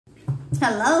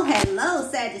Hello, hello,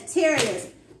 Sagittarius.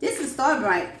 This is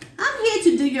Starbright. I'm here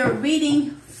to do your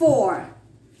reading for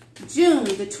June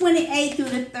the 28th through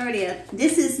the 30th.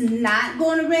 This is not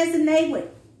going to resonate with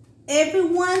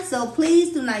everyone, so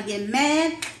please do not get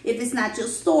mad if it's not your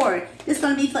story. This is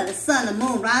going to be for the Sun, the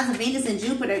Moon, rising Venus, and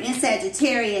Jupiter in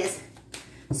Sagittarius.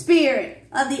 Spirit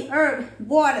of the earth,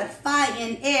 water, fire,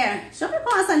 and air. Show me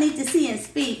parts I need to see and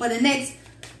speak for the next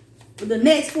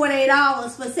 48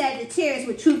 hours for Sagittarius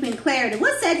with truth and clarity.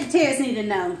 What Sagittarius need to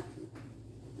know?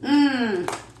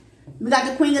 We got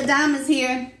the Queen of Diamonds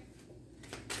here.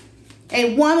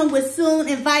 A woman will soon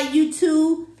invite you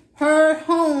to her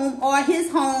home or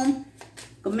his home.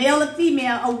 A male or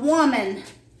female, a woman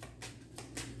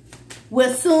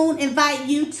will soon invite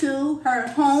you to her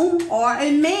home, or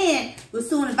a man will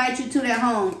soon invite you to their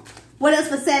home. What else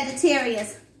for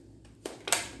Sagittarius?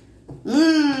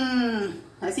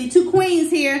 I see two queens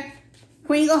here.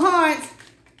 Queen of Hearts.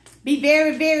 Be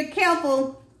very, very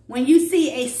careful when you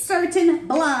see a certain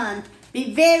blonde.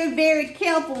 Be very, very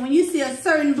careful when you see a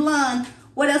certain blonde.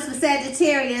 What else for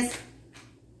Sagittarius?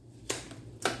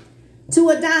 Two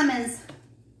of Diamonds.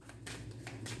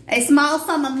 A small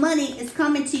sum of money is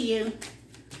coming to you.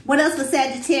 What else for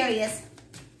Sagittarius?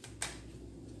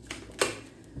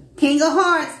 King of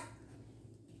Hearts.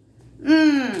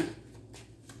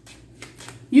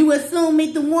 You will soon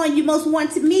meet the one you most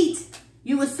want to meet.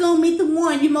 You will soon meet the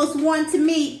one you most want to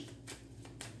meet.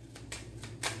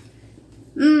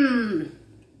 You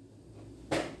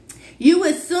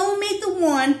will soon meet the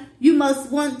one you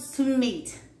most want to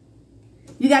meet.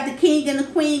 You got the King and the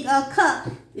Queen of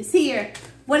Cups is here.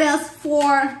 What else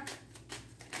for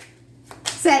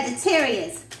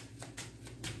Sagittarius?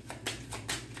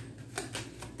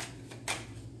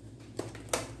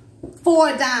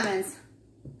 Four of Diamonds.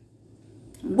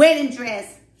 Wedding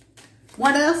dress.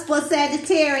 What else for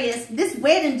Sagittarius? This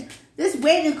wedding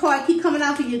card keep coming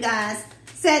out for you guys.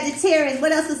 Sagittarius.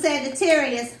 What else for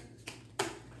Sagittarius?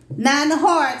 Nine of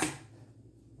Hearts.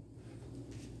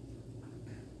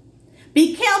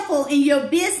 Be careful in your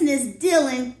business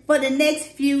dealing for the next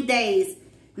few days.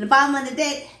 In the bottom of the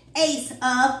deck, Ace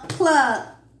of Clubs.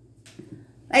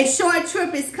 A short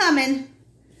trip is coming.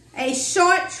 A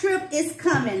short trip is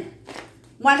coming.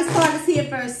 Why this card is here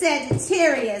for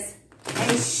Sagittarius?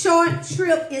 A short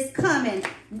trip is coming.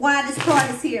 Why this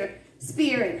card is here?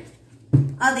 Spirit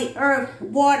of the earth,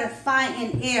 water, fire,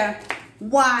 and air.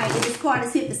 Why this card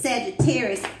is here for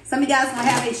Sagittarius? Some of you guys will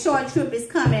have a short trip is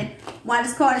coming. Why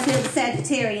this card is here for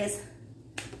Sagittarius?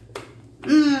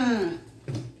 You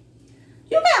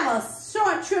have a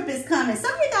short trip is coming.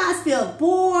 Some of you guys feel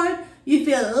bored. You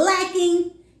feel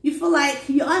lacking. You feel like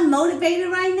you're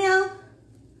unmotivated right now.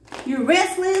 You're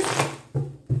restless.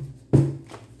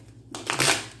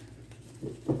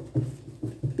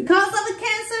 Because of a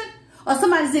Cancer, or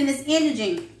somebody's in this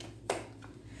energy.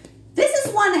 This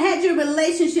is one that had your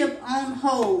relationship on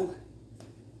hold.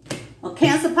 A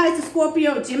Cancer, Pisces,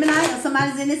 Scorpio, or Gemini, or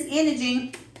somebody's in this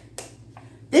energy.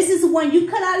 This is the one you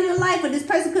cut out of your life, or this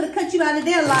person could have cut you out of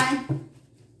their life.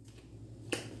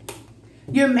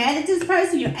 You're mad at this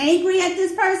person. You're angry at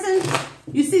this person.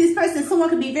 You see this person, someone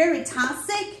could be very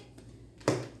toxic.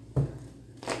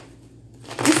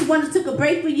 This is one that took a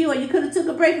break for you, or you could have took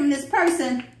a break from this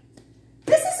person.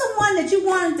 This is the one that you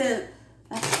wanted to,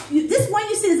 this one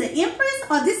you see as an empress,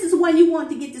 or this is the one you want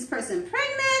to get this person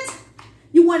pregnant.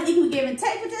 You want to equal give and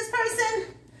take with this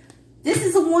person. This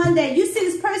is the one that you see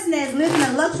this person as living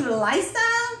a luxury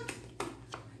lifestyle.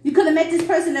 You could have met this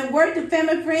person at work, and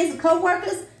family, friends, and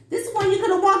co-workers. This is one you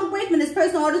could have walked away from this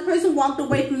person, or this person walked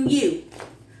away from you.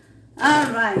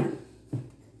 All right.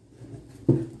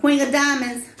 Queen of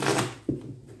Diamonds.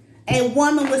 A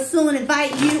woman will soon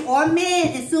invite you, or a man,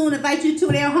 and soon invite you to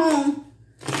their home.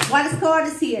 Why this card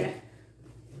is here?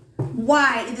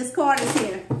 Why this card is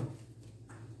here?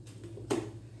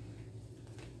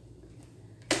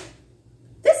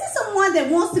 This is someone that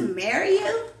wants to marry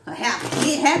you, or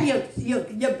have your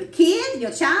kid,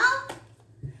 your child.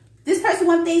 This person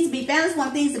wants things to be balanced,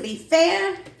 wants things to be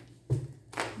fair.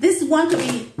 This one could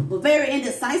be very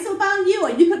indecisive about you, or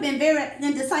you could have been very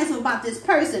indecisive about this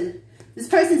person. This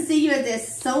person see you as their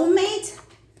soulmate.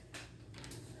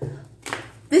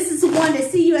 This is the one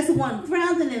that see you as the one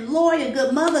grounded and loyal, a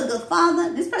good mother, a good father.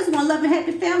 This person want to love and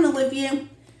happy family with you.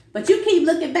 But you keep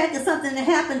looking back at something that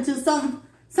happened to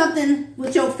something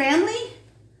with your family,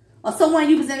 or someone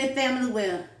you was in a family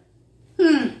with.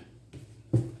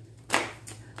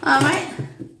 All right.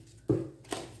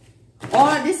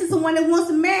 Or this is the one that wants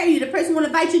to marry you. The person want to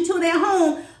invite you to their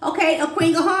home. Okay, a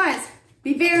Queen of Hearts.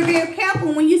 Be very, very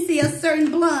careful when you see a certain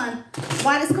blonde.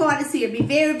 Why this card is here. Be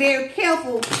very, very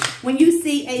careful when you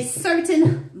see a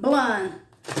certain blonde.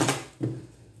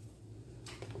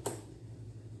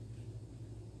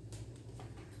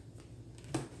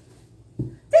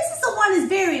 This is someone that's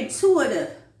very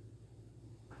intuitive.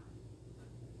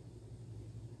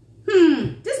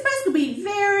 This person could be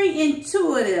very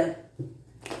intuitive.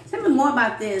 Tell me more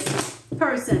about this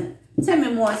person. Tell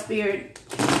me more, Spirit.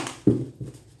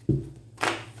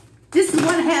 This is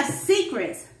one to have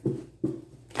secrets.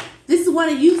 This is one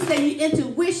of you say your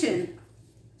intuition.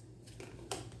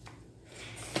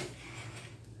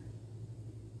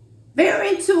 Very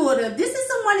intuitive. This is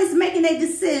someone that's making a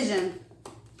decision.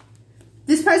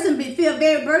 This person feel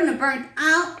very burdened and burnt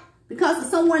out because of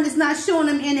someone that's not showing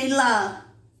them any love.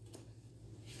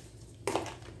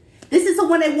 This is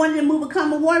someone that wanted to move a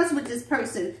calm waters with this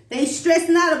person. They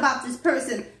stressing out about this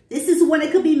person. This is one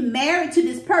that could be married to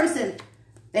this person.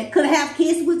 They could have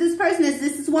kids with this person.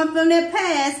 This is one from their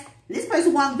past. This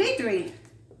person wants victory.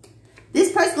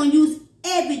 This person going to use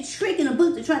every trick in the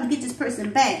book to try to get this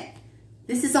person back.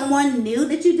 This is someone new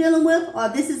that you're dealing with, or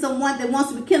this is someone that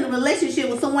wants to rekindle a relationship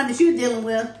with someone that you're dealing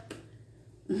with.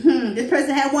 This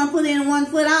person had one foot in and one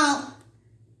foot out.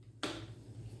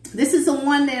 This is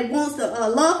someone that wants a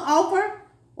love offer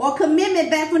or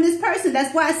commitment back from this person.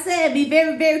 That's why I said be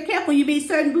very, very careful you be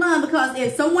certain blonde, because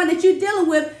if someone that you're dealing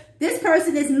with, this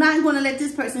person is not going to let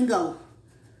this person go.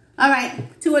 All right,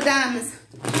 Two of Diamonds.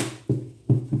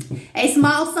 A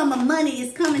small sum of money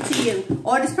is coming to you,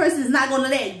 or this person is not going to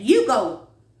let you go.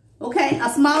 Okay, a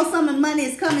small sum of money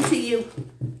is coming to you.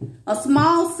 A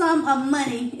small sum of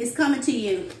money is coming to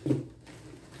you.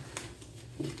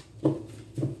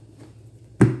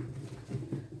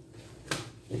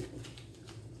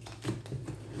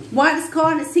 Why this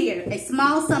card is here? A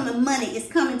small sum of money is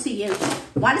coming to you.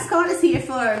 Why this card is here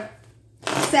for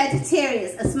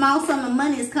Sagittarius? A small sum of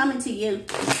money is coming to you.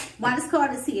 Why this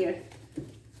card is here?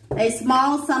 A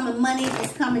small sum of money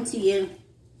is coming to you.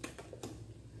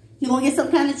 You're going to get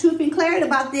some kind of truth and clarity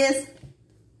about this.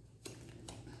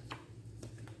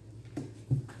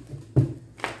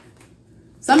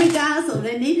 Some of you guys, so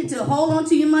they needed to hold on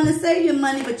to your money, save your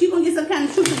money, but you're going to get some kind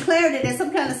of truth and clarity that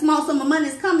some kind of small sum of money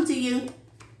is coming to you.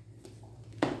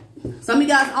 Some of you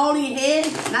guys all in your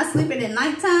head, not sleeping at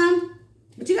nighttime,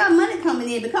 but you got money coming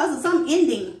in because of some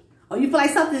ending. Or you feel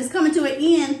like something is coming to an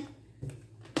end.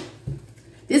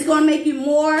 This is going to make you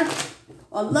more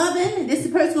loving. This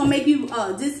person going to make you,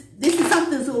 this is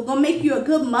something that's going to make you a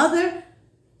good mother.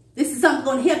 This is something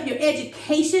going to help your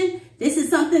education. This is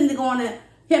something that's going to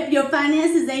help your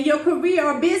finances and your career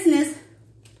or business.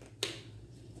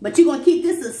 But you're going to keep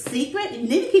this a secret. You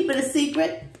need to keep it a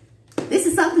secret. This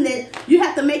is something that you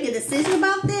have to make a decision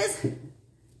about this.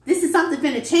 This is something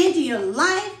going to change in your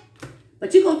life.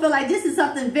 But you're going to feel like this is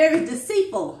something very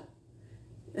deceitful.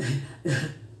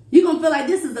 You're going to feel like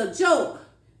this is a joke.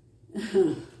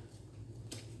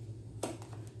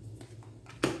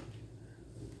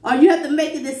 Or you have to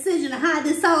make a decision to hide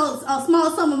this small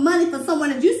sum of money for someone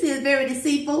that you see is very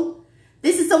deceitful.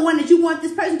 This is someone that you want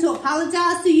this person to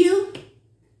apologize to you.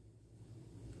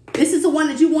 This is the one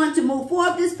that you want to move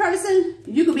forward with this person.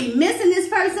 You could be missing this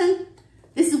person.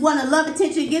 This is one to love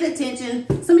attention, get attention.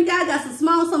 Some of you guys got some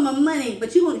small sum of money,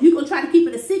 but you're going to try to keep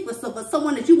it a secret. So for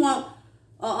someone that you want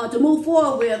to move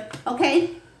forward with,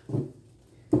 okay?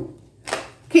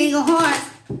 King of Hearts.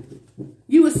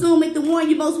 You will soon meet the one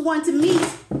you most want to meet.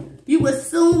 You will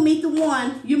soon meet the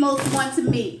one you most want to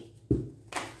meet.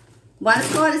 Why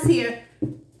this card is here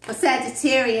for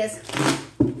Sagittarius.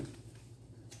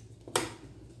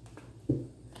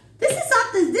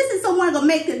 This is someone going to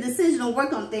make a decision or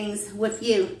work on things with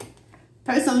you.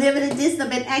 Person living a distance,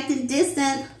 been acting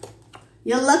distant.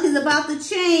 Your luck is about to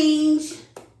change.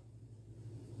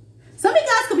 Some of you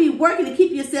guys could be working to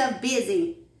keep yourself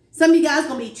busy. Some of you guys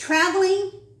going to be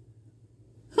traveling.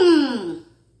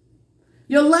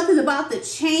 Your luck is about to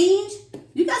change.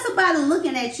 You got somebody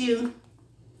looking at you.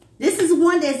 This is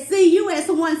one that see you as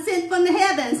someone sent from the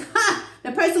heavens.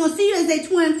 The person will see you as a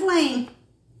twin flame.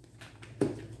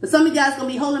 But some of you guys going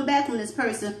to be holding back from this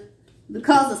person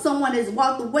because of someone that's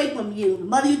walked away from you.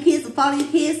 Mother your kids or father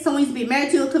your kids. Someone you to be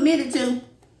married to or committed to.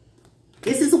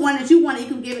 This is the one that you want and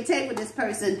you can give and take with this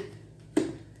person.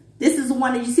 This is the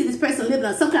one that you see this person living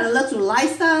on some kind of luxury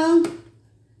lifestyle.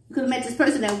 You could have met this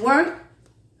person at work,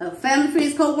 family,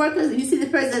 friends, co-workers, and you see this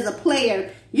person as a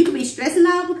player. You could be stressing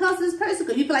out because of this person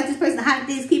because you feel like this person hiding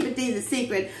things, keeping things a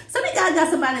secret. Some of you guys got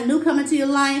somebody new coming to your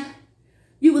life.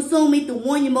 You will soon meet the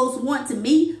one you most want to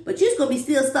meet, but you're just going to be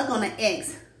still stuck on an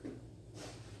ex.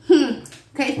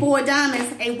 Okay, 4 of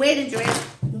Diamonds, a wedding dress.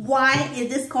 Why is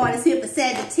this card is here for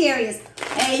Sagittarius?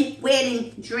 A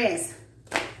wedding dress.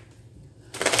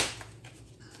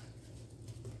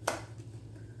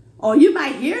 Or you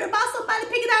might hear about somebody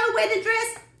picking out a wedding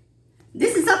dress.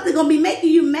 This is something going to be making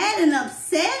you mad and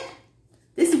upset.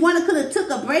 This is one that could have took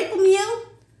a break from you.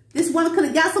 This is one that could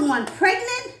have got someone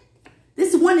pregnant.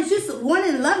 This is one that you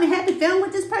wanted a loving, happy family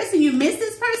with this person. You miss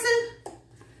this person.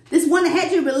 This one that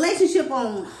had your relationship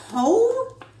on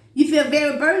hold. You feel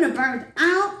very burdened or burned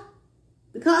out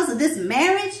because of this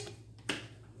marriage.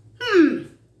 You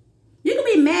can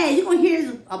be mad. You're going to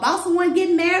hear about someone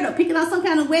getting married or picking out some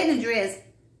kind of wedding dress.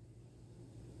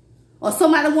 Or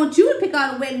somebody wants you to pick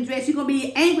out a wedding dress. You're going to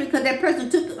be angry because that person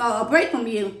took a break from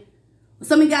you. Or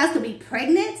some of you guys could be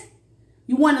pregnant.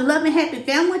 You want a loving, happy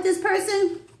family with this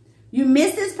person. You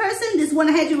miss this person. This one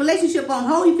that had your relationship on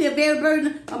hold. You feel very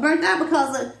burdened or burnt out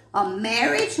because of a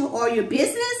marriage or your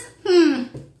business.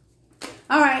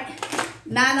 All right.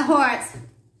 9 of Hearts.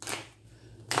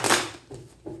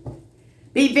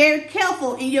 Be very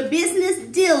careful in your business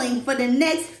dealing for the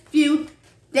next few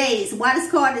days. Why this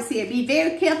card is here. Be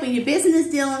very careful in your business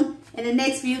dealing in the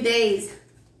next few days.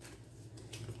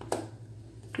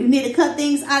 You need to cut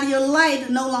things out of your life that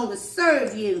no longer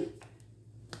serve you.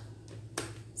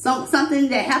 Something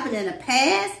that happened in the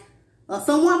past or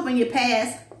someone from your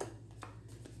past.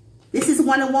 This is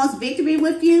one that wants victory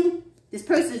with you. This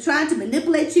person is trying to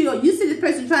manipulate you, or you see this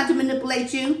person trying to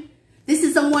manipulate you. This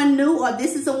is someone new, or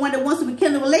this is someone that wants to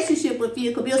rekindle a relationship with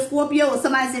you. It could be a Scorpio or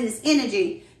somebody's in this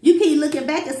energy. You keep looking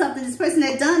back at something this person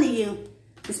had done to you.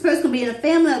 This person could be in a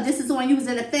family, or this is someone you was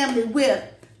in a family with.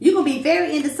 You're going to be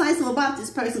very indecisive about this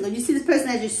person. When you see this person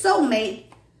as your soulmate,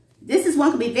 this is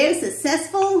one could be very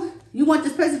successful. You want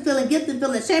this person feeling guilty,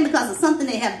 feeling ashamed because of something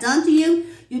they have done to you.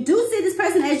 You do see this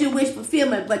person as your wish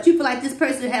fulfillment, but you feel like this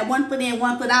person had one foot in,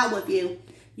 one foot out with you.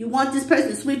 You want this person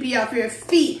to sweep you off your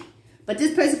feet, but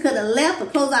this person could have left or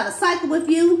closed out a cycle with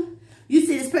you. You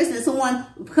see this person as someone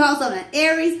who calls on an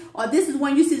Aries, or this is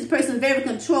one you see this person very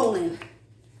controlling.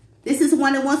 This is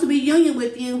one that wants to be union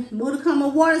with you, move to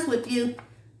come waters with you.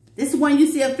 This is one you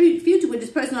see a future with this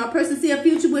person, or a person see a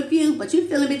future with you, but you're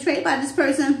feeling betrayed by this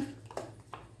person.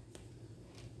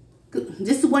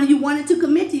 This is one you wanted to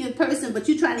commit to your person, but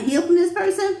you're trying to heal from this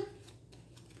person.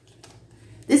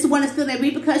 This is one that's feeling the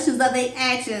repercussions of their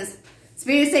actions.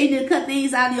 Spirit say you need to cut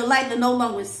things out of your life that no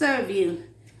longer serve you.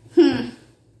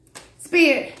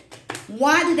 Spirit,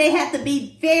 why do they have to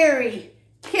be very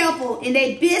careful in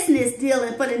their business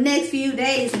dealing for the next few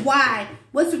days? Why?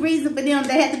 What's the reason for them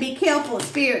they have to be careful,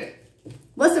 Spirit?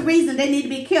 What's the reason they need to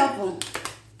be careful?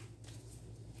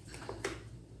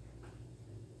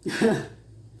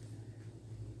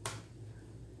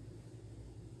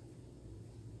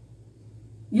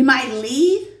 You might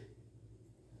leave.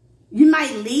 You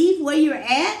might leave where you're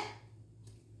at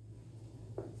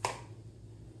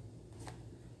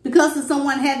because of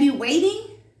someone have you waiting,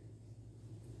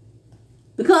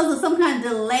 because of some kind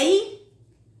of delay.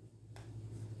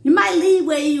 You might leave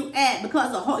where you at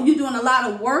because of you're doing a lot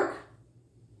of work.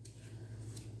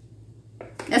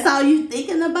 That's all you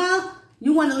thinking about.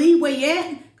 You want to leave where you're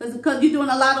at because you're doing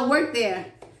a lot of work there.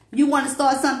 You want to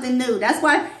start something new. That's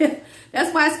why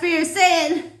Spirit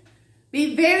said,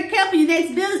 be very careful your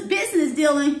next business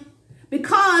dealing,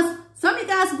 because some of you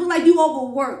guys feel like you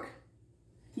overwork.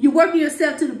 You're working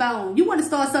yourself to the bone. You want to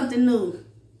start something new.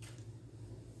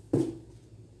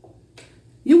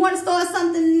 You want to start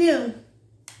something new.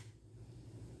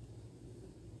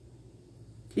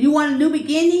 You want a new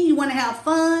beginning. You want to have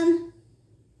fun.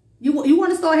 You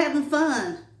want to start having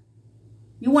fun.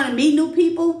 You want to meet new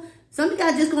people. Some of you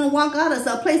guys just going to walk out of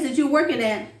a place that you're working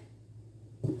at.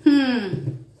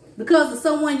 Because of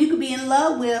someone you could be in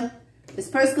love with. This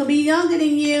person could be younger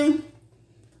than you.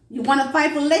 You want to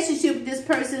fight for a relationship with this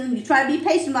person. You try to be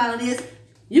patient about this.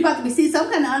 You're about to see some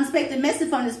kind of unexpected message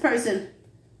from this person.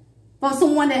 From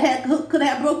someone that could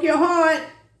have broke your heart.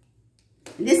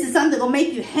 And this is something that will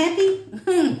make you happy.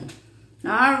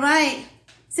 All right.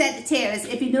 Sagittarius,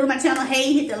 if you're new to my channel,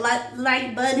 hey, hit the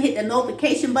like button, hit the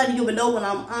notification button. You will know when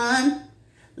I'm on.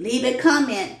 Leave a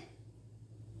comment.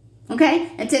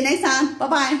 Okay? Until next time.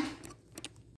 Bye-bye.